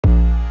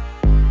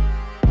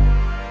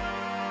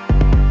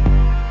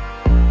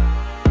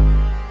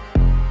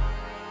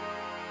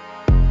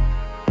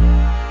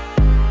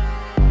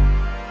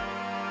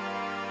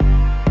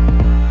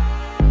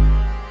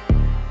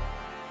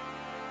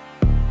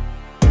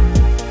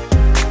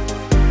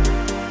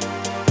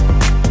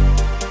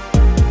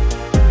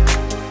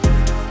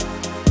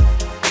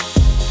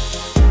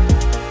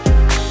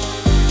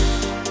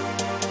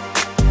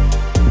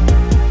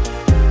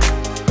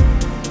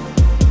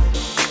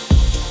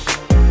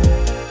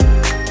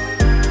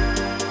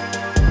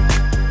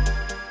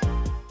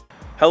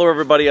Hello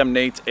everybody, I'm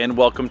Nate and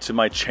welcome to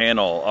my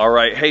channel.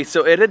 Alright, hey,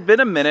 so it had been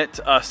a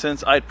minute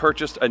since I'd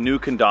purchased a new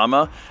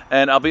Kendama,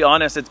 and I'll be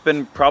honest, it's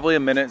been probably a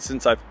minute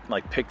since I've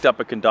picked up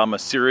a Kendama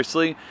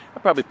seriously. I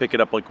probably pick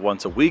it up like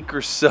once a week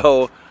or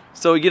so.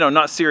 So, you know,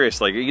 not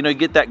serious, you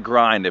get that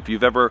grind. If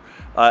you've ever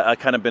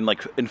kind of been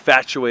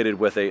infatuated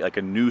with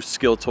a new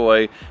skill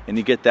toy, and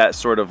you get that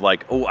sort of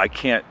oh, I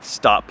can't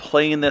stop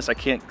playing this, I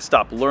can't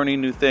stop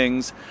learning new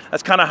things.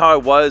 That's kind of how I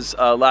was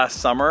last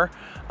summer,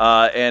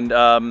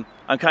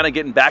 I'm kind of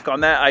getting back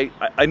on that.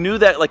 I knew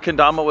that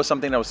Kendama was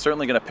something I was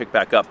certainly going to pick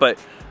back up, but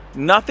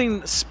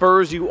nothing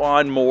spurs you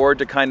on more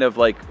to kind of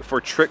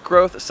for trick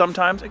growth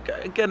sometimes.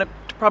 Again, it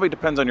probably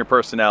depends on your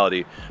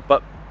personality,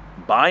 but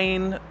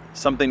buying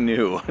something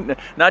new,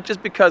 not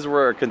just because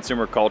we're a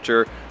consumer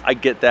culture, I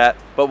get that,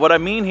 but what I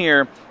mean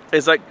here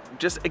is it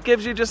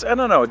gives you I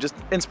don't know, just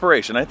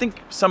inspiration. I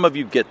think some of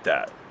you get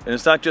that, and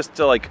it's not just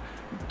to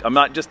I'm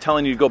not just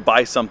telling you to go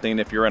buy something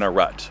if you're in a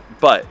rut,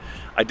 but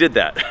I did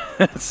that.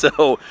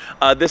 So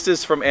this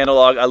is from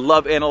Analog. I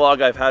love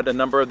Analog. I've had a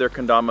number of their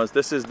Kendamas.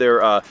 This is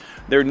their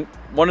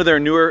one of their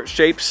newer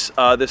shapes.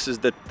 This is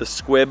the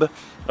Squib,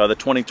 the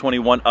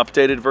 2021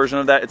 updated version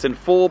of that. It's in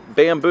full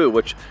bamboo,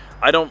 which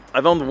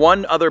I've owned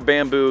one other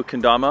bamboo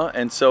Kendama,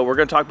 and so we're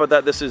going to talk about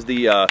that. This is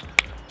the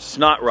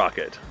Snot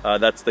Rocket.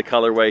 That's the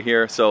colorway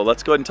here. So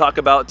let's go ahead and talk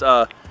about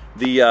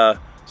the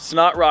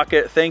Snot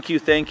Rocket. Thank you,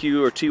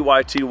 or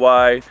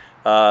TYTY.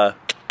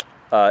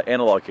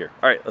 Analog here.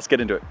 All right, let's get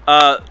into it.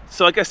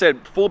 So like I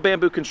said, full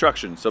bamboo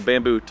construction. So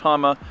bamboo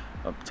Dama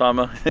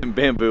and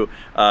bamboo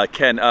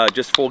Ken.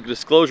 Just full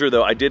disclosure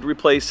though, I did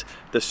replace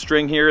the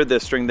string here, the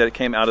string that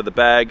came out of the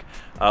bag,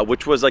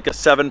 which was like a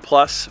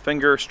 7+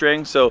 finger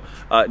string. So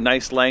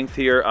nice length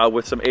here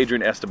with some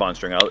Adrian Esteban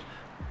string.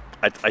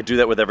 I do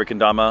that with every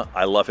Kendama.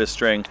 I love his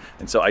string,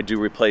 and so I do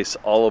replace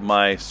all of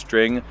my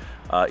string,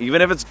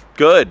 even if it's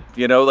good.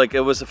 You know,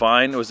 it was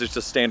fine. It was just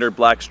a standard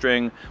black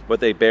string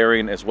with a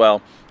bearing as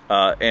well.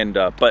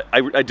 But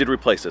I did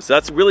replace this. So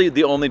that's really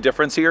the only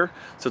difference here.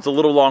 So it's a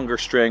little longer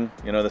string.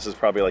 You know, this is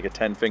probably like a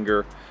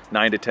 10-finger,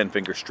 9 to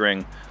 10-finger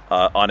string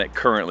on it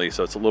currently.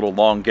 So it's a little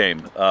long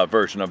game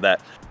version of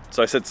that.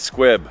 So I said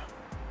squib.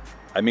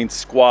 I mean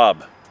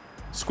squab.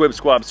 Squib,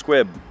 squab,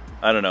 squib.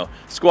 I don't know.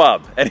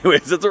 Squab.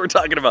 Anyways, that's what we're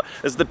talking about.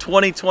 It's the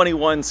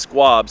 2021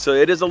 Squab. So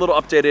it is a little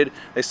updated.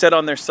 They said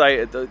on their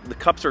site the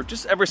cups are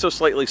just ever so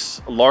slightly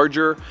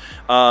larger.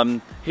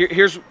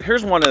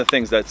 Here's one of the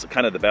things that's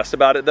kind of the best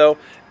about it though,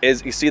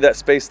 is you see that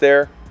space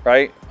there,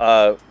 right?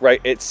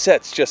 Right. It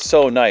sits just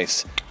so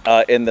nice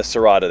in the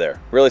serrata there.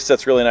 Really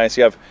sits really nice.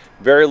 You have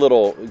very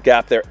little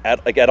gap there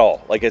at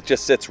all. It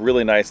just sits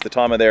really nice. The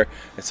Dama there.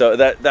 And so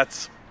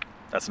that's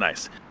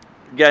nice.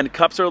 Again,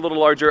 cups are a little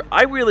larger.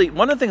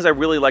 One of the things I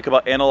really like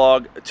about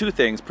Analog, two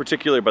things,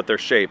 particularly about their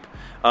shape.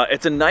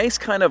 It's a nice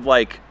kind of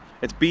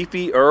it's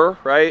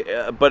beefier,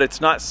 right? But it's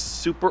not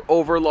super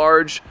over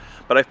large,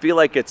 but I feel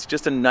like it's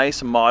just a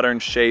nice modern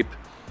shape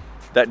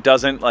that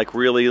doesn't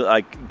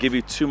really give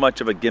you too much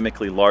of a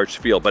gimmickly large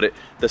feel. But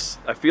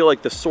I feel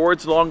like the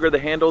sword's longer, the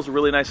handle's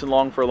really nice and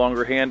long for a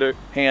longer hand,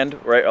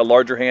 right? A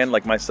larger hand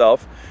like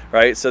myself,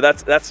 right? So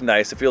that's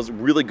nice. It feels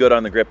really good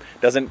on the grip.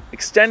 Doesn't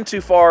extend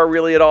too far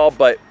really at all,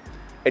 but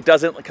it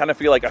doesn't kind of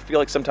feel I feel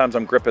like sometimes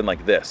I'm gripping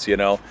like this, you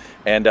know?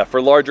 And for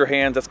larger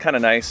hands, that's kind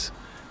of nice.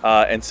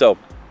 And so,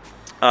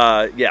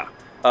 yeah,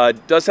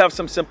 does have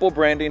some simple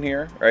branding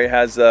here, right? It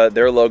has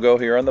their logo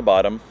here on the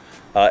bottom.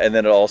 And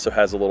then it also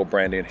has a little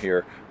branding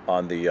here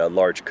on the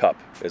large cup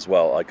as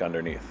well,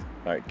 underneath.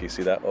 All right, can you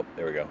see that? Oh,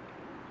 there we go.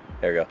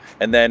 There we go.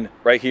 And then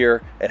right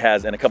here, it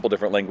has in a couple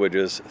different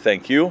languages,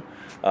 thank you,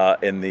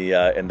 in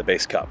the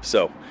base cup.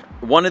 So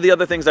one of the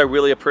other things I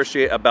really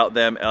appreciate about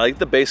them, I like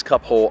the base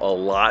cup hole a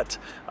lot.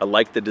 I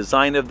like the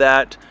design of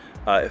that.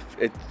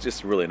 It's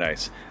just really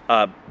nice.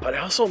 But I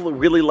also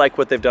really like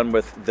what they've done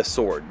with the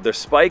sword. Their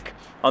spike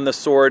on the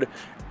sword,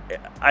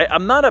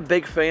 I'm not a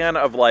big fan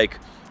of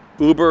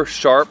uber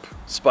sharp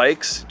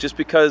spikes, just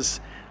because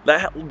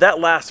that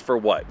lasts for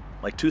what?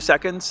 2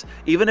 seconds,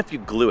 even if you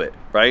glue it,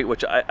 right?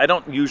 Which I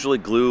don't usually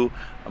glue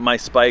my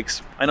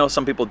spikes. I know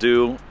some people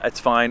do. It's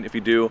fine if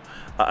you do.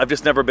 I've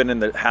just never been in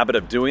the habit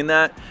of doing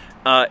that.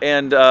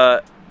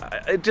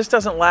 It just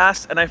doesn't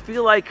last. And I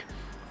feel like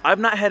I've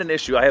not had an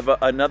issue. I have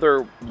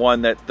another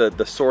one that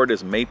the sword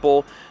is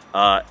maple.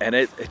 And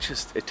it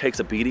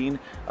takes a beating.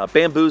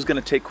 Bamboo's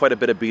gonna take quite a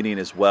bit of beating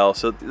as well.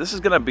 So this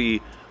is gonna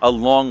be a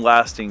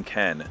long-lasting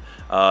Ken,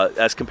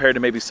 as compared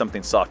to maybe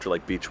something softer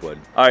like beechwood.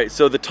 All right,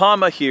 so the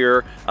Dama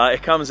here,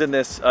 it comes in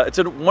this, it's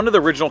one of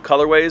the original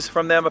colorways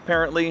from them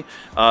apparently.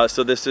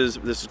 So this is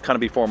kind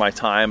of before my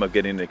time of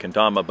getting the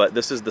Kendama, but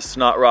this is the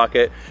Snot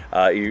Rocket.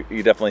 You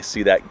definitely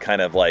see that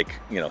kind of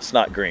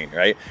snot green,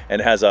 right?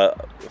 And it has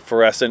a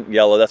fluorescent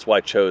yellow. That's why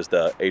I chose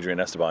the Adrian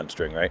Esteban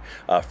string, right?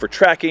 For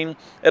tracking,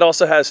 it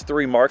also has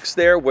 3 marks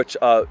there, which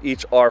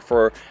each are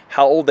for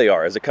how old they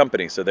are as a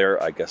company. So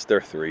I guess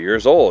they're 3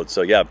 years old.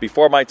 So yeah,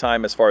 before my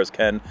time as far as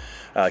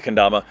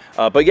Kendama.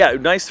 But yeah,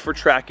 nice for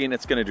tracking.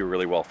 It's gonna do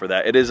really well for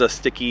that. It is a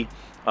sticky,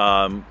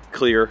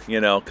 clear,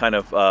 kind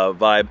of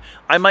vibe.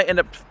 I might end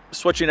up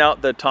switching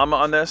out the Dama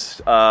on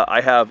this.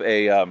 I have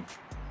a,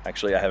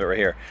 actually I have it right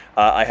here.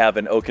 I have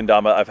an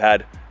Kendama I've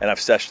had, and I've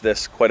seshed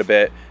this quite a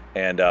bit.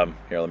 And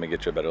here, let me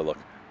get you a better look.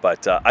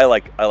 But I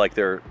like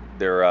their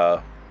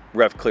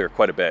rev clear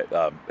quite a bit.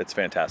 It's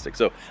fantastic.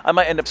 So I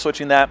might end up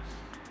switching that.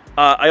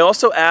 I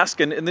also ask,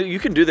 and you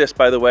can do this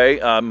by the way,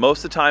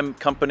 most of the time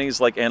companies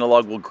like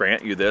Analog will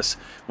grant you this.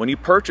 When you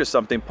purchase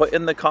something, put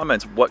in the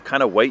comments what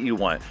kind of weight you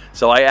want.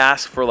 So I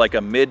ask for like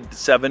a mid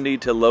 70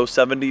 to low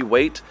 70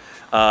 weight,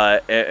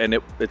 and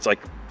it's like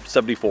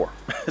 74.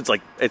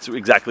 It's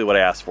exactly what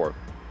I asked for.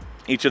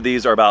 Each of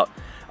these are about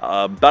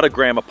a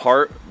gram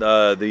apart.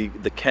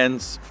 The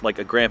Ken's like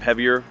a gram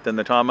heavier than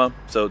the Dama,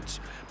 so it's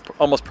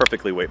almost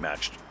perfectly weight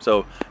matched.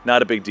 So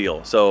not a big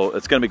deal. So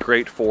it's going to be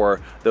great for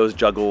those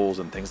juggles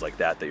and things like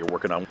that you're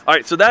working on. All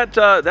right, so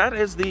that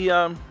is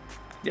the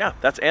yeah,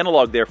 that's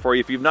Analog there for you.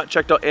 If you've not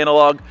checked out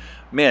Analog,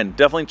 man,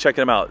 definitely check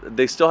them out.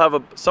 They still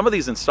have some of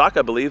these in stock,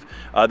 I believe.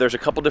 There's a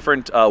couple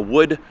different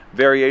wood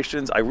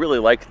variations. I really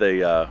like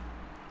the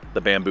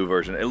bamboo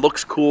version. It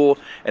looks cool,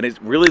 and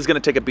it really is going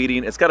to take a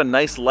beating. It's got a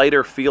nice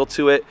lighter feel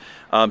to it.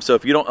 So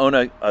if you don't own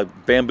a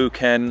bamboo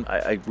Ken,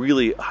 I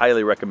really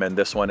highly recommend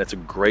this one. It's a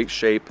great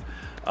shape.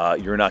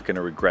 You're not going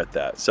to regret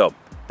that. So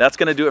that's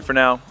going to do it for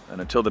now,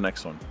 and until the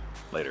next one,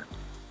 later.